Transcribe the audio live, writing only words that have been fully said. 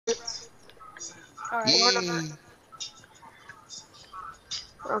Alright. Yeah.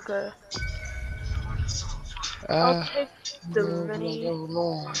 Okay. I'll take the mini.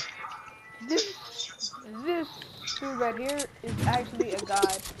 No. This dude right here is actually a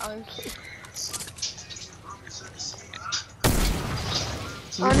god, honestly.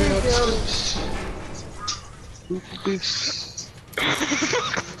 I need to.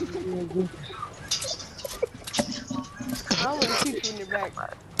 I'm gonna shoot you in your back.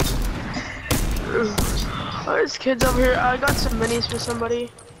 Oh, there's kids over here. I got some minis for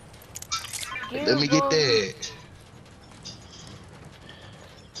somebody. Let me get that.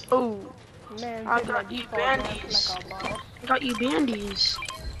 Oh, Man, I taking that got you default gun like bandies. a boss. I got you bandies.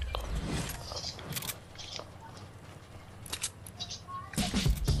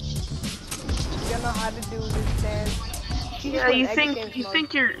 You know how to do this dance. Yeah, you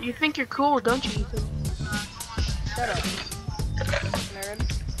think you're cool, don't you, Ethan? Shut up, nerd.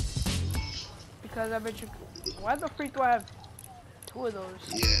 Because I bet you. Why the freak do I have 2 of those?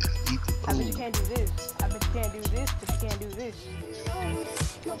 Yeah. I bet you can't do this. I bet you can't do this, but you can't do this.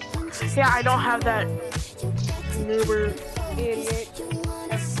 Yeah, I don't have that. Noober. Idiot.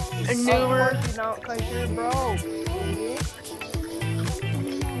 A noober. Of course you don't, cause you're broke. Idiot.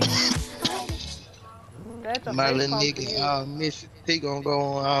 That's a My face little palm for nigga, you. I'll miss it. He gonna go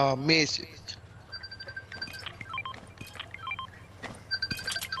on, I'll miss it.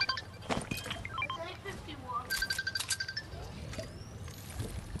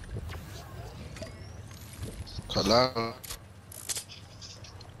 Hello?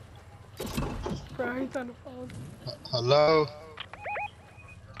 Bro, he's on the phone. Hello?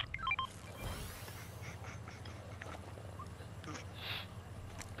 Be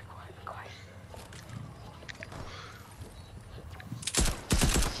quiet, be quiet.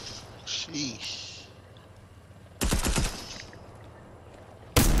 Sheesh.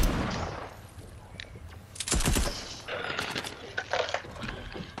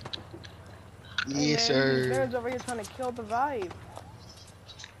 Yes, Hey man, these sir. nerds over here trying to kill the vibe.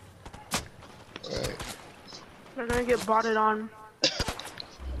 Right. They're gonna get botted on.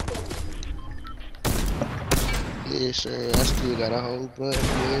 Yes, sir. I still got a whole bunch.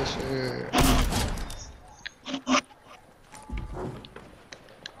 Yes, sir.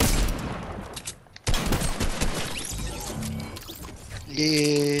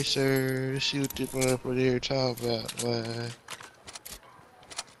 Yes, sir. See what this motherfucker here talking about, boy.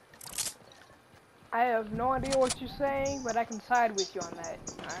 I have no idea what you're saying, but I can side with you on that.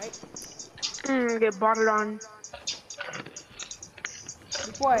 Alright? Get botted on.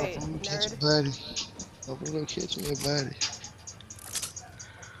 Be quiet, I'm gonna catch a nerd. body. I'm gonna catch me a body.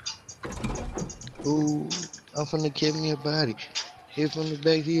 Ooh, I'm finna catch me a body. Hit from the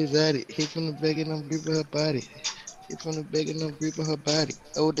back, he is at it. Hit from the back and I'm gripping her body. Hit from the back and I'm gripping her body.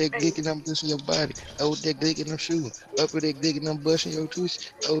 Oh, that glick and I'm busting your body. Oh, that glick and I'm shooting. Up with that glick and I'm busting your pussy.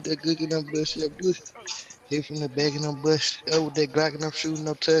 Oh, that glick and I'm busting your pussy. Hit from the back and I'm busting. Oh, with that Glock and I'm shooting,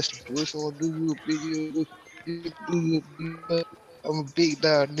 I'm touching. Which one do you a big you? Do you a big puppy? I'm a big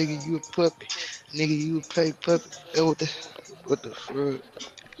dog, nigga. You a puppy, nigga. You a play puppy. Oh, what the fuck?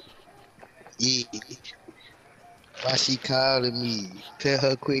 Yeah. Why she calling me? Tell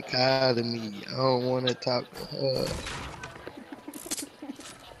her quit calling me. I don't wanna talk to her.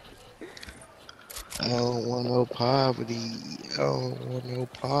 I don't want no poverty. I don't want no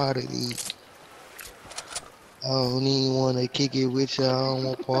party. I don't even wanna kick it with you. I don't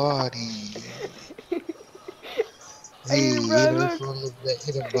want party. Hey, Hey, bro, hit her look. from the back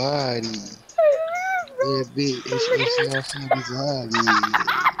of the body. Hey, bro. Yeah, bitch, it's not from the body.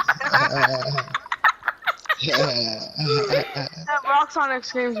 That rocks on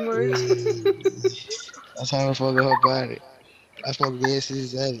X Games merch. I'm trying to fuck with her body. I smoke gas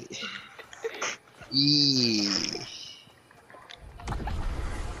is at it. Yeah.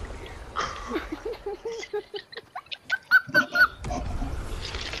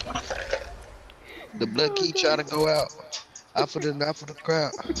 The blood keep trying to go out. I for the not for the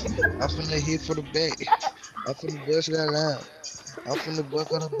crowd. I finna hit for the back. I finna bust that loud. I finna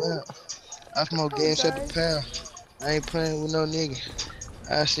buck on the bound. I smoke I'm gas at the dying. pound. I ain't playing with no nigga.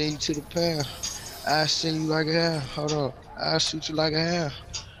 I send you to the pound. I send you like a hound. Hold on. I shoot you like a hound.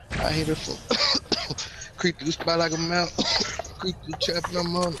 I hit her from creep through the spot like a mount. Creep through the trap and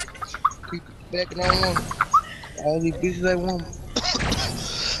I'm on it. Creep through the back and I want it. All these bitches they want me.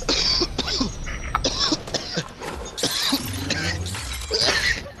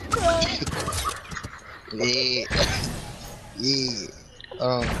 Yeah, yeah,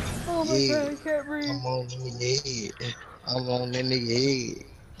 Oh my yeah. god, I can't breathe. I'm on that nigga head. I'm on that nigga head.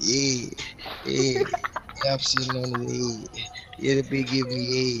 Yeah, yeah. Yeah, I'm sitting on his head. Yeah, the big give me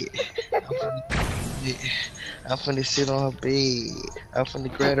head. I'm finna I'm finna sit on her bed. I'm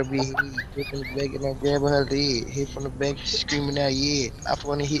finna grab her big head. Hit from the back and I'm grabbing her leg. Hit from the back, she screaming out, yeah. I'm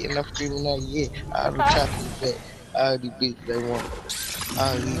finna hit and I'm screaming out, yeah. All the top in the back. All these bitches they want.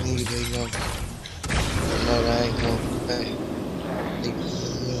 All these niggas they want. But no, I ain't gonna play.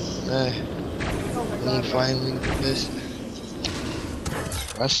 Nigga, nah. Oh my We god, ain't bro. fighting niggas, listen.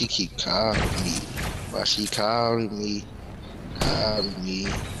 Why she keep calling me? Why she calling me? Calling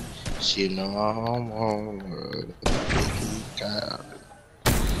me. She know I'm on her.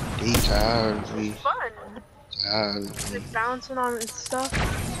 He calling me. Fun. Calling me. Like bouncing on and stuff.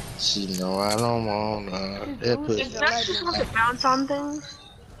 She know I don't want her. This That dude pussy. is It's a not just legend. supposed to bounce on things.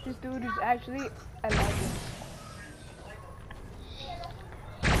 This dude is actually a legend.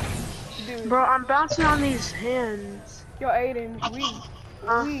 Dude, Bro, I'm bouncing on these hands. yo, Aiden,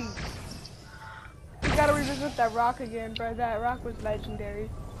 Huh? we gotta revisit that rock again, bro. That rock was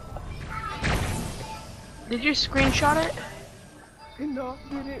legendary. Did you screenshot it? No,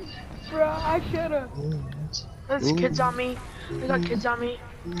 did it, bro? I shoulda. There's kids on me. They got kids on me.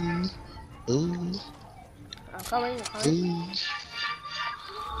 Ooh, I'm coming. I'm coming. ooh,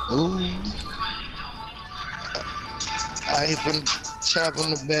 ooh. I hit from the top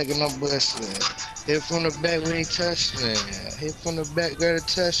on the back and I'm busting. Hit from the back when he touched me. Hit from the back, got a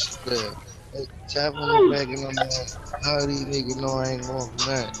touchdown. Top on the back and I'm on. All these niggas know I ain't going for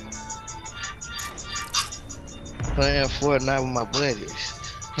nothing. Playing Fortnite with my buddies.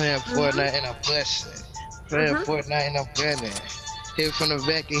 Playing Fortnite and I'm busting. Playing Fortnite and I'm gunning. Hit from the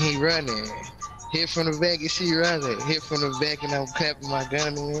back and he running. Hit from the back and she running. Hit from the back and I'm clapping my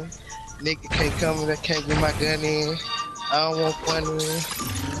gun in. Nigga can't come in, I can't get my gun in. I don't want fun in.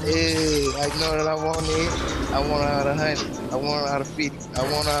 Yeah, I know that I want it. I want all the honey. I want all the 50. I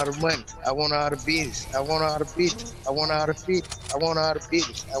want all the money. I want all the business. I want all the bitches. I want all the 50. I want all the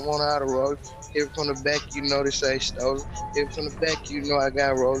business. I want all the rollers. Hit from the back, you know this ain't stolen. Hit from the back, you know I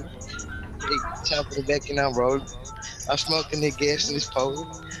got rollers. Top of the back and I'm rolling. I'm smoking the gas and it's potent.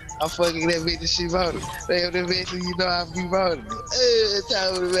 I'm fucking that bitch and she voted. Damn, that bitch, you know I be voting.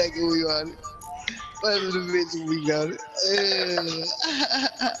 Top of the back and we on it. Fucking the bitch and we got it.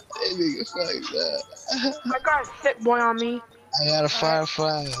 That nigga fucked up. I got a hit boy on me. I got a Alright.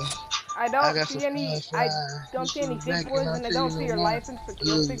 firefly. I I don't got see some any. firefly. I don't see any Back big boys, and I tell don't you see your why. license for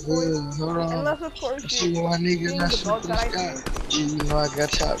kill big boys. Yeah, hold on. Unless, of course, I you're see my nigga seeing not the shooting boat the that I sky. see. Yeah, you know I got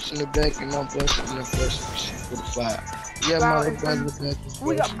chops in the back and I'm busting and I'm busting for the fire. Yeah, Wow, mother brother back and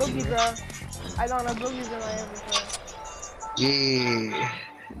We got busting. boogie, bro. I don't have boogies in my inventory. Yeah,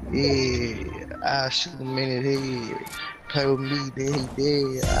 yeah. I shoot him in his head. Play with me, then he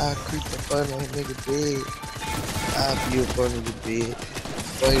dead. I creep up under a nigga dead. I be up under the bed.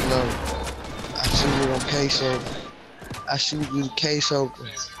 But you know, I shoot it on case open. I shoot you the case open.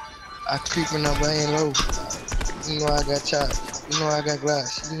 I creeping up, I ain't low. You know I got chops. You know I got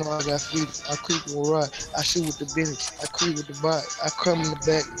glass. You know I got feet. I creep with rock. I shoot with the business. I creep with the bot. I come in the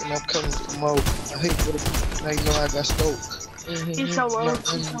back and I'm coming for more. I hit with the. Now you know I got scope. he's so low.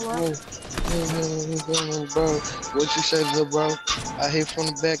 He's so low. Bro, what you say, little bro? I hit from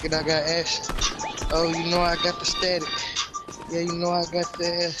the back and I got action. Oh, you know I got the static. Yeah, you know I got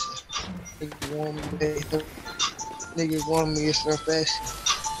the action. Nigga want me, it's no fashion.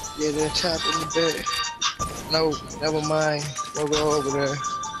 Yeah, they're chopping the back. No, never mind. We'll go over there.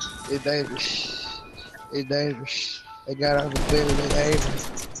 It's dangerous. It's dangerous. They got out the belly, they aiming.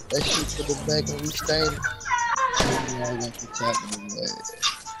 They shoot to the back and we staying. You know I got the top of the back.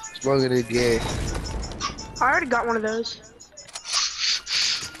 Smoking the gas. I already got one of those.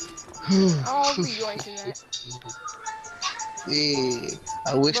 I'll be jointing that. Yeah,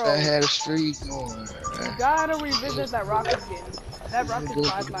 I wish Bro, I had a streak going. you gotta revisit that rock again. That rock is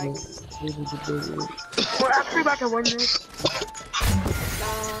godlike. We're actually about to win this.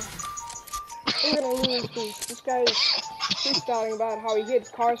 Nah, we're gonna lose because this guy's freestyling about how he hits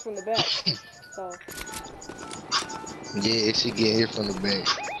cars from the back. So, Yeah, she get hit from the back.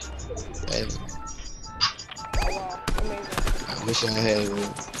 Hey, oh wow, amazing. I wish I had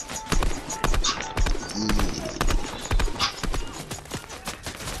one.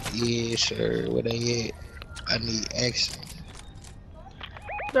 Yeah, sir. Where they at? I need action.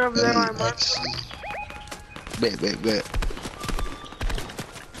 They're over there I on need my action. Bet.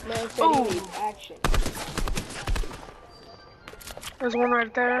 Man said he needs action. There's one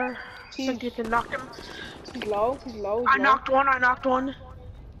right there. Think you can knock him. He's low. He's low. I knocked one.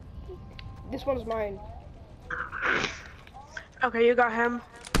 This one's mine. Okay, you got him.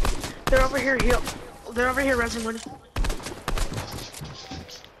 They're over here They're over here resing one.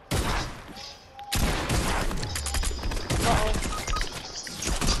 Uh-oh.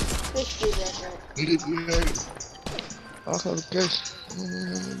 this speed reference. Get it behind. Also, guess.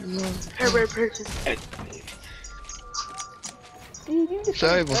 Every person. Do you just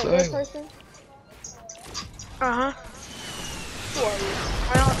Sorry, say sorry. person? Uh-huh. Who are you?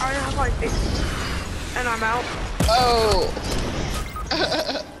 I have like 8. And I'm out. Oh!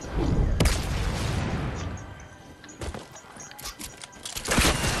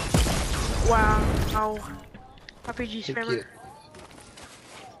 Wow. Oh. RPG Take spammer. it.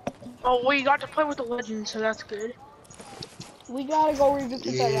 Oh, we got to play with the legend, so that's good. We gotta go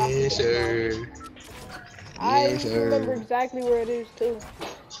revisit that rocket Yes, again, bro. sir. I Yes, remember sir. exactly where it is too.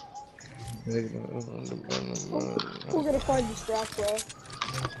 We're gonna find this rock, bro.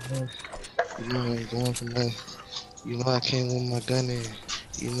 You know I'm going for my. You know I came with my gun in.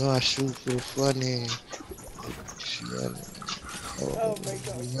 You know I shoot for the fun in. She running. Oh Oh, my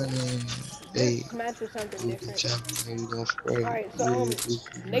god, you bro. running. Hey, This match is something you be different. chopping, you gonna spray. Alright, so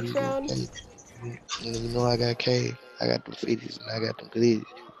You next round, know I got K. I got them 50s and I got them glizzies.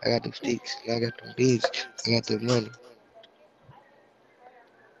 I got them sticks and I got them bigs. I got them money.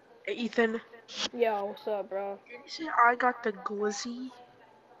 Hey, Ethan. yo, what's up, bro? Did you say I got the glizzy?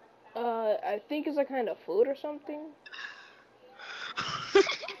 I think it's a kind of food or something.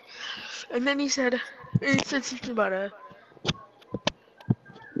 And then he said something about a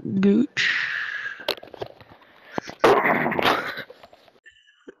gooch.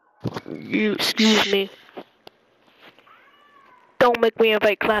 You excuse me. Don't make me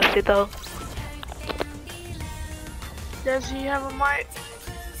invite Classy though. Does he have a mic?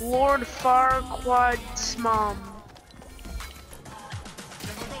 Lord Farquaad's mom.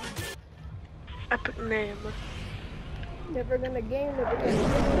 Epic name. Never gonna game, never gonna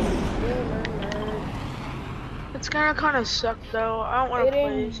gamer nerd. It's gonna kind of suck though. I don't want to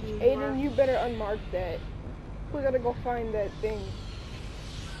play this anymore. Aiden, you better unmark that. We gotta go find that thing.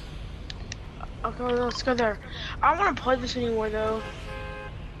 Okay, let's go there. I don't want to play this anymore though.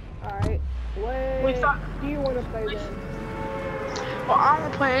 Alright. What do you want to play then? Well, I don't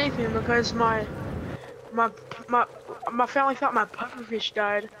want to play anything because my family thought my pufferfish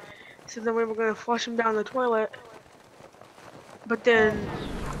died, so then we were gonna flush him down the toilet. But then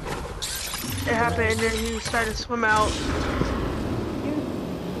it happened, and then he started to swim out. You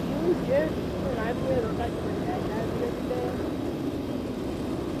just remind me of the fact that my dad died the other day.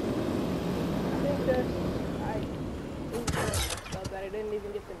 I think that that I didn't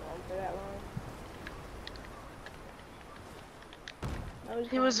even get to know him for that long.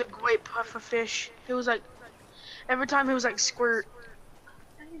 He was a great pufferfish. He was like, every time he was like squirt.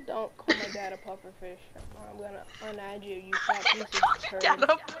 Don't call my dad a pufferfish. I'm gonna unadd you, you fat piece of turd.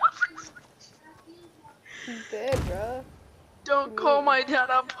 He's dead, bruh. Don't call my dad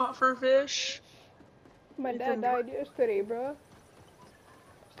a pufferfish. My dad died yesterday, bruh.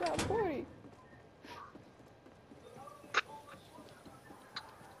 Stop 40.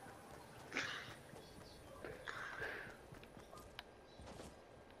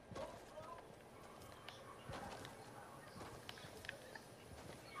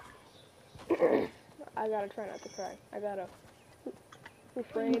 I gotta try not to cry. I gotta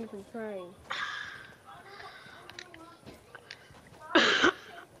refrain from crying.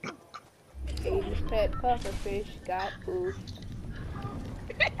 Aiden's pet pufferfish got oofed.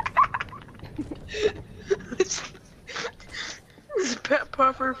 His pet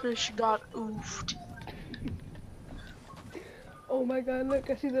pufferfish got oofed. Oh my god, look,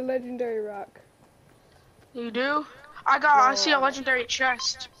 I see the legendary rock. You do? I see a legendary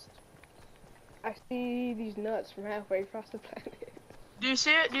chest. I see these nuts from halfway across the planet. Do you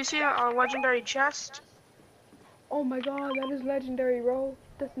see it? Do you see a legendary chest? Oh my god, that is legendary, bro.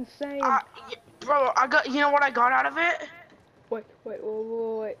 That's insane. Bro, you know what I got out of it? Wait.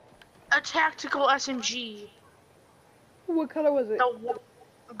 A tactical SMG. What color was it? No,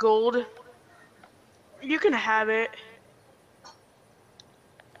 gold. You can have it.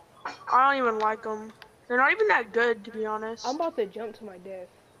 I don't even like them. They're not even that good, to be honest. I'm about to jump to my death.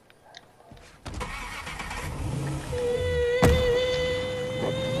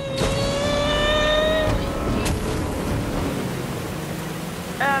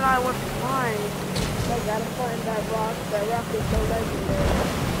 And I went flying. I gotta find that rock. That rock is so legendary.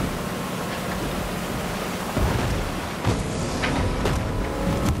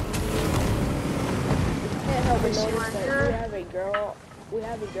 Can't help but notice that we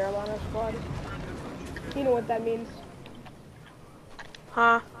have a girl on our squad. You know what that means?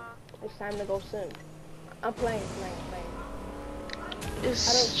 Huh? It's time to go soon. I'm playing.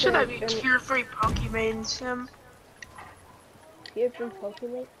 Should I be tier 3 Pokemon Sim? Tier 3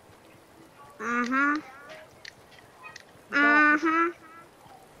 Pokemon?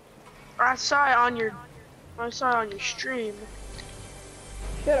 I saw it on your stream.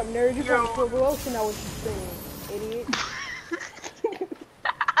 Shut up, nerd. You're Yo. playing Pro Evolution now with your stream, idiot.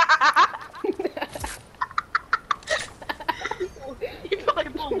 You feel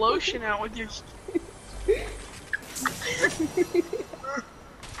like pull lotion out with your.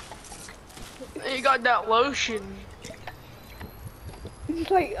 You got that lotion.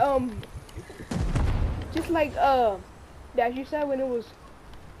 Just like that you said when it was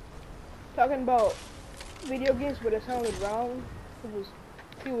talking about video games, but it sounded wrong.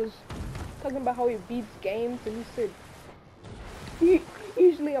 He was talking about how he beats games, and he said,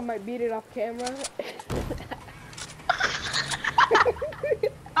 usually I might beat it off camera.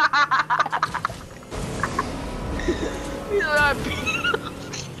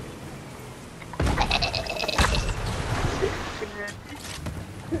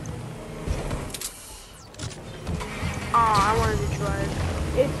 I wanted to drive.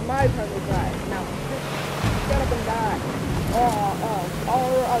 It's my turn to drive. Now, shut up and die.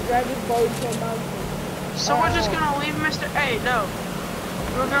 I'll drive this boat to a mountain. So we're just gonna leave Mr. Hey, no.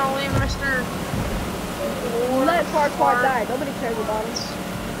 We're gonna leave Mr. Let Farquaad die. Nobody cares about him.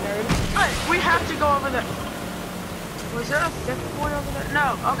 Nerd. Hey, we have to go over there. Was there a fifth boy over there?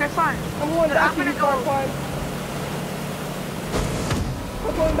 No. Okay, fine. I'm going back to you, go. Farquaad.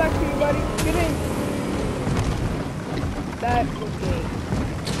 I'm going back to you, buddy. Get in. That was gay.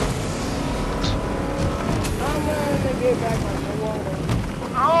 I'm gonna get back on the water.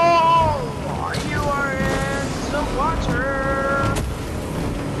 Oh, you are in the water.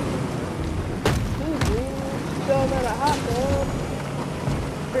 Still not a hot dog.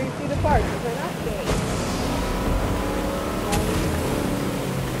 3 feet apart, because they're not gay.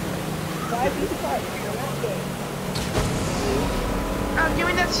 5 feet apart, they're not gay. Oh, give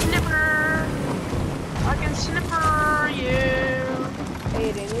me that snipper. I can snipper you.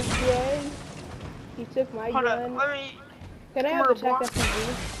 Aiden is gay. He took my Hold gun. up, let me. Can I have here, the tech boy.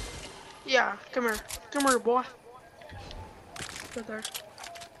 SMG? Yeah, come here. Come here, boy. Right there.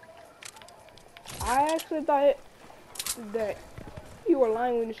 I actually thought that you were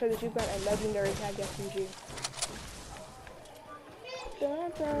lying when you said that you got a legendary tag SMG.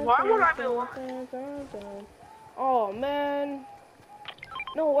 Why would I be lying? Oh man.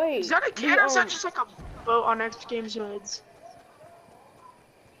 No way. Is that a kid or is that just like a boat on X Games modes?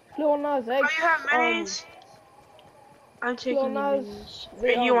 Lil Nas X. Oh, you have minis? I'm taking Lil the Nas, minis. the,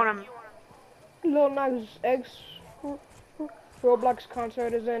 Hey, you want them? Lil Nas X Roblox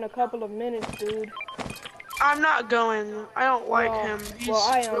concert is in a couple of minutes, dude. I'm not going. I don't like Well, him. He's well,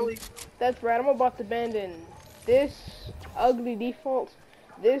 I am. really. That's right. I'm about to abandon this ugly default,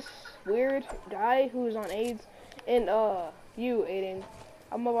 this weird guy who's on AIDS, and you, Aiden.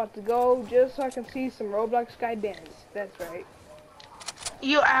 I'm about to go just so I can see some Roblox guy dance. That's right.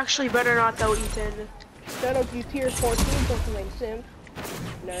 You actually better not though, Ethan. Shut up, you tier 14 something simp.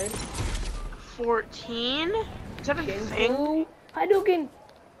 Nerd. 14? Is that a thing? Ooh, Hadouken!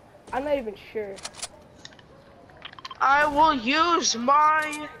 I'm not even sure. I will use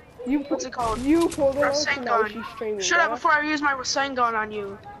my. What's it called? You pulled the lotion out when she's Rasengan. streaming. Shut up bruh. before I use my Rasengan on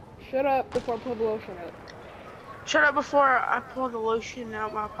you. Shut up before I pull the lotion out. Shut up before I pull the lotion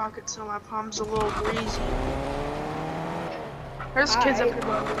out my pocket so my palm's a little greasy. There's kids Aight.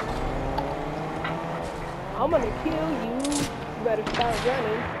 everywhere. I'm gonna kill you. You better start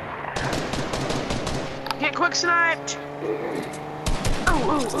running. Get quick sniped! Ooh,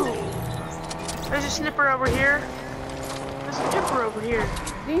 ooh, ooh. There's a snipper over here. There's a snipper over here.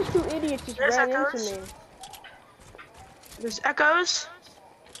 These two idiots just There's ran echoes. into me. There's echoes.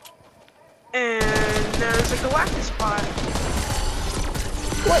 And there's a Galactus spot.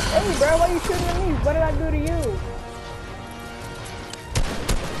 What? Hey, bro, why are you shooting at me? What did I do to you?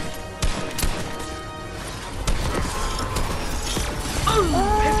 Ooh,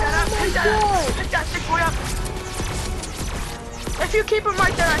 pick that up, pick that God. up, pick that thick boy up. If you keep him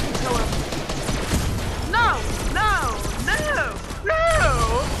right there, I can kill him. No, no, no, no.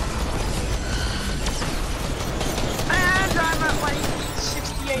 And I'm at like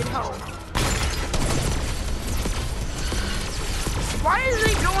 68 health. Why is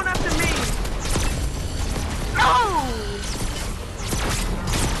he going after me? No!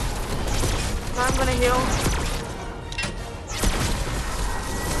 I'm gonna heal.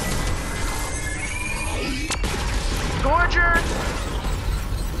 Gorger!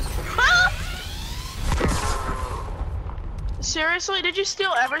 Seriously, did you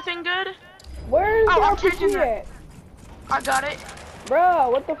steal everything good? Where's the I'm taking RPG that. at? I got it. Bro,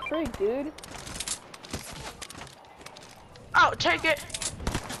 what the freak, dude? Oh, take it.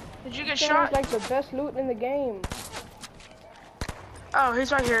 Did you get Sounds shot? like the best loot in the game. Oh,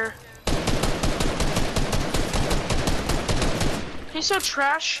 he's right here. He's so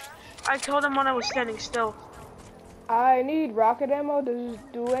trash. I killed him when I was standing still. I need rocket ammo.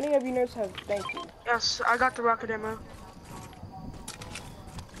 Do any of you nerds have? Thank you. Yes, I got the rocket ammo.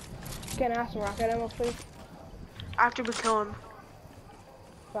 Can I have some rocket ammo, please? After we kill him.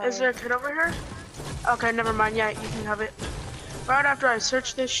 Fine. Is there a kid over here? Okay, never mind. Yeah, you can have it. Right after I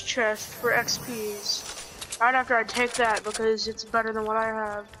search this chest for XPs. Right after I take that because it's better than what I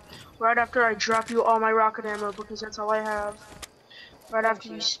have. Right after I drop you all my rocket ammo because that's all I have. Right after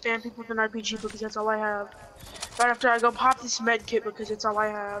you spam people with an RPG because that's all I have. Right after I go pop this med kit because it's all I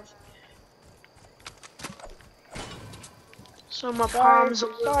have. So my palms.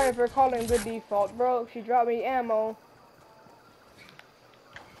 Sorry for calling the default, bro. She dropped me ammo.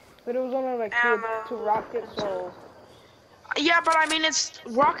 But it was only like two rockets, so. Yeah, but I mean, it's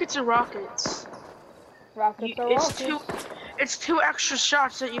rockets are rockets. Rockets are rockets. It's two extra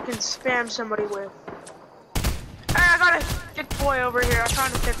shots that you can spam somebody with. Hey, I got a thick boy over here. I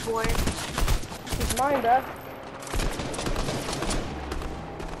found a thick boy. He's mine, Beth.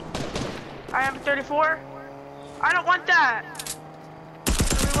 I have a 34. I don't want that.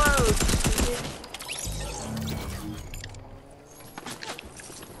 Reload.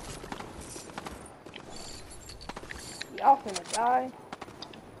 Y'all finna die.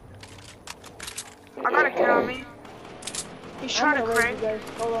 I got a kid on me. He's trying to crank.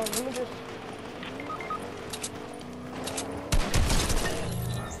 Hold on, let me just.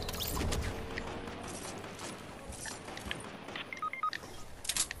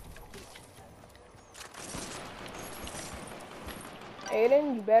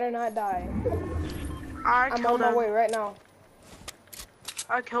 Aiden, you better not die. I'm on my way right now.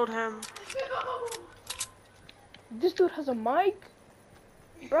 I killed him. This dude has a mic?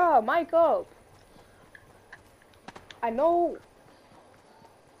 Bruh, mic up. I know.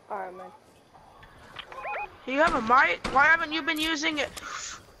 Alright, man. You have a mic? Why haven't you been using it?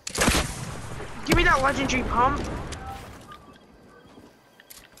 Give me that legendary pump.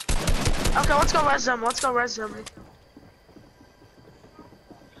 Okay, let's go res them. Let's go res them.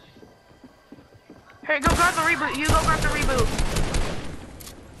 Hey, go grab the reboot. You go grab the reboot.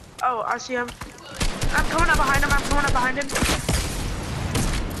 Oh, I see him. I'm coming up behind him. I'm coming up behind him.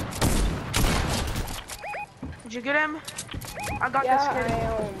 Did you get him? I got this kid.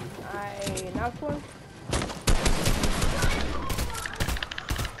 I knocked one.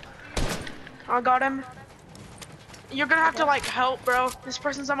 I got him. You're gonna have to like help, bro. This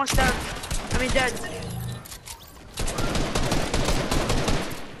person's almost dead. I mean dead.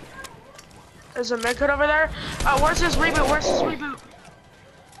 There's a medkit over there. Where's his reboot? Where's his reboot?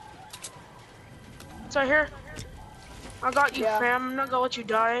 It's right here. I got you, fam. I'm not gonna let you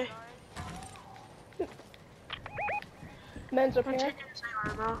die. Men's up here. Is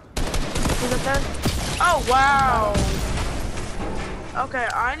it there? Oh wow. Okay,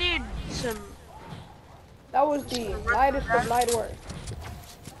 I need some. That was the lightest of light work.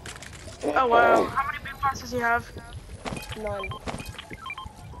 Oh wow. How many big pots does he have? None.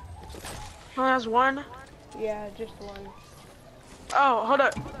 He only has one? Yeah, just one. Oh, hold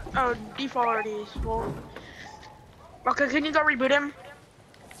up. Oh, default already is full. Okay, can you go reboot him?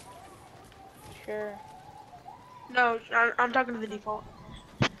 Sure. No, I'm talking to the default.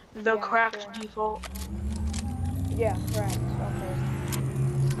 The cracked default. Yeah, cracked.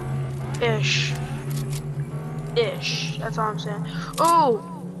 Okay. Ish. That's all I'm saying. Ooh!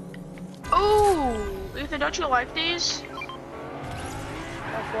 Ooh! Ethan, don't you like these?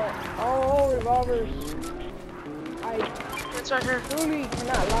 That's what. Oh, revolvers. It's right here. Truly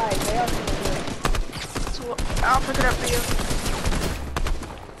cannot lie. They are pretty good. So, I'll pick it up for you.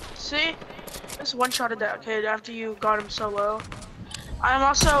 See? Just one-shotted that kid after you got him so low. I'm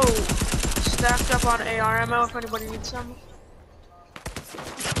also stacked up on AR ammo if anybody needs some.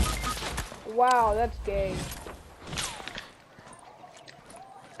 Wow, that's gay.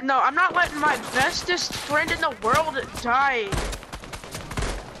 No, I'm not letting my bestest friend in the world die.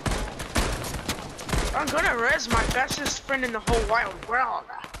 I'm gonna res my bestest friend in the whole wild world.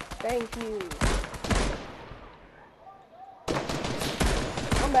 Thank you.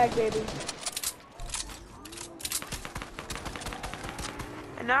 I'm back, baby.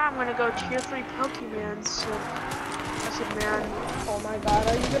 And now I'm gonna go tier 3 Pokemon, so I said, man. Oh my god,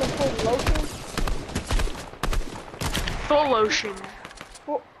 are you gonna pull lotion? Full lotion.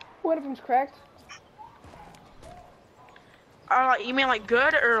 Well, what if it's cracked? You mean like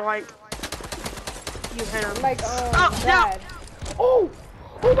good or like you hit him? Like, No. bad. Oh!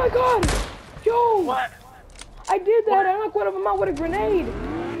 Oh my god! Yo! What? I did that, I knocked one of them out with a grenade!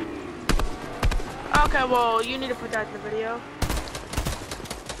 Okay, well, you need to put that in the video.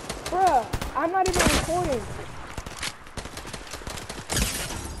 Bruh, I'm not even recording.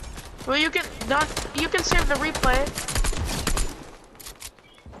 Well, you can save the replay.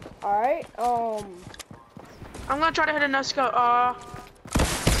 Alright, I'm gonna try to hit a no-scope.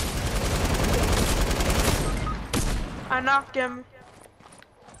 I knocked him.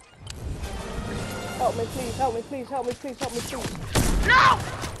 help me please, help me please, help me please, help me please. No!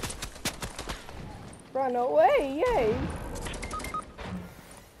 Run away, yay!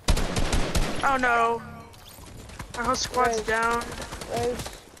 Oh no. Our whole squad's Right. down. Guys,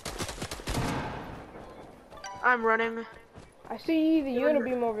 I'm running. I see the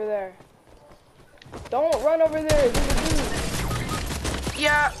unibeam over there. Don't run over there, there's a dude.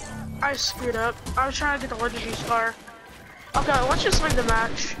 Yeah, I screwed up. I was trying to get the legendary scar. Okay, let's just win the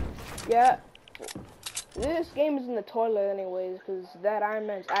match. Yeah. This game is in the toilet anyways, because that Iron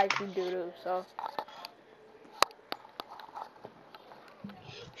Man's actually doo-doo, so.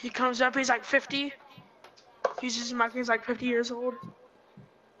 He comes up, he's like 50. He's just he's like 50 years old.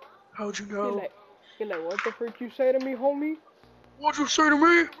 How'd you know? You're like, what the frick you say to me, homie? What'd you say to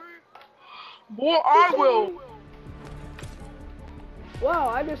me? Boy, I will. Wow,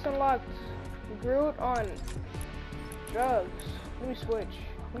 I just unlocked Groot on drugs. Let me switch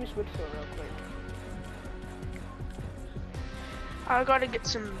to it real quick. I gotta get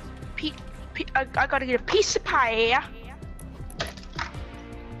some I gotta get a piece of pie.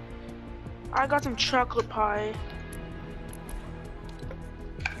 I got some chocolate pie.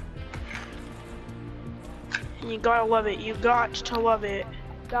 And you gotta love it. You got to love it.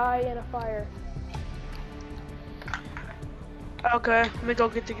 Die in a fire. Okay, let me go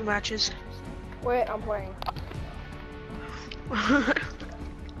get the matches. Wait, I'm playing. I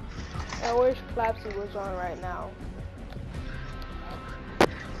wish Clapsy was on right now.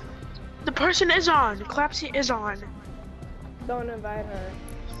 The person is on. Clapsy is on. Don't invite her.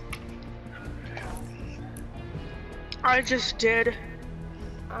 I just did.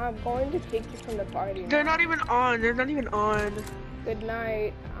 I'm going to kick you from the party. They're not even on. They're not even on. Good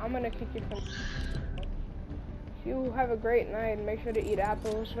night. I'm gonna kick you from. You have a great night. Make sure to eat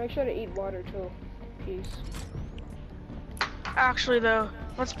apples. Make sure to eat water too. Peace. Actually, though,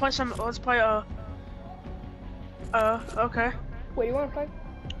 let's play some. Let's play okay. Wait, you wanna play?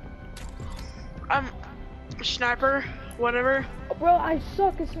 Sniper, whatever. Oh, bro, I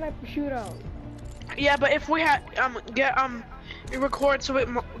suck at sniper shootout. Yeah, but if we had record so it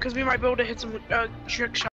because we might be able to hit some trick shots.